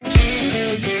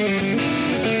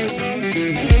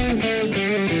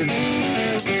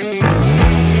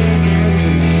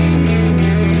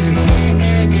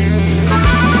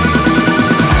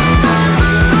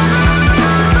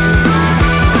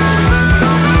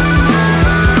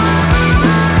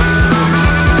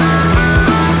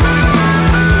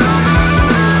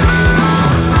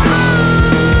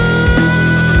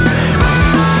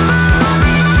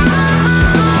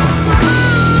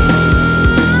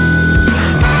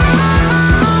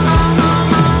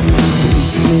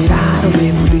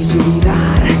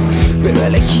Pero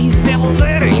elegiste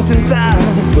volver a intentar.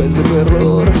 Después de tu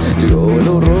error llegó el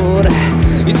horror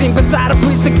y sin pensar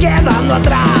fuiste quedando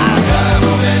atrás. Cada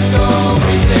momento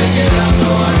fuiste quedando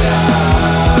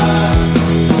atrás.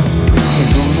 En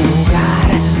todo lugar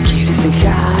quieres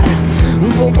dejar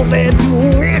un poco de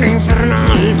tu ira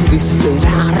infernal. Tú dices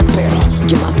esperar, pero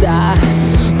 ¿qué más da?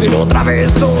 Pero otra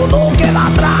vez todo queda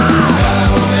atrás. Cada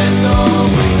momento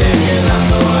fuiste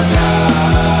quedando atrás.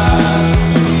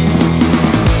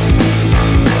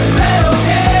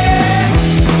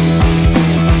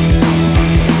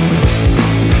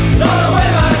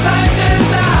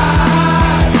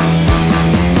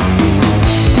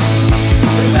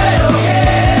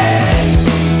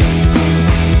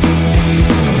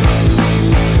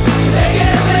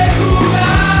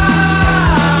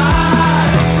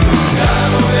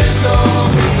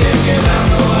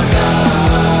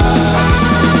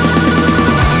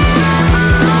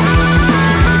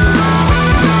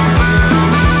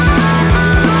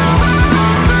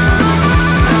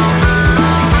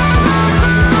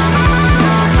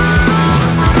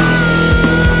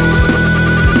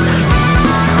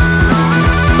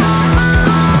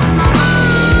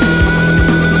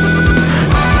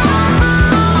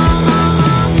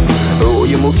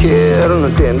 Mujer, no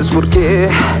entiendes por qué.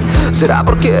 ¿Será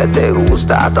porque te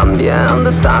gusta también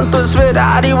de tanto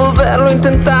esperar y volverlo a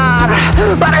intentar?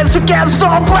 Parece que esto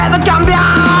puede cambiar.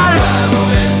 Cada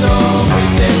momento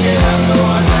fuiste quedando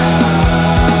atrás.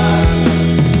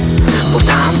 Por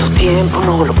tanto tiempo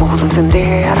no lo puedo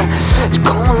entender.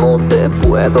 ¿Cómo no te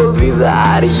puedo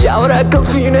olvidar? Y ahora que al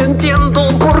fin entiendo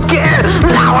por qué,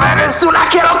 Laura eres tú la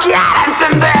que lo quiere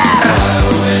entender. Cada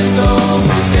momento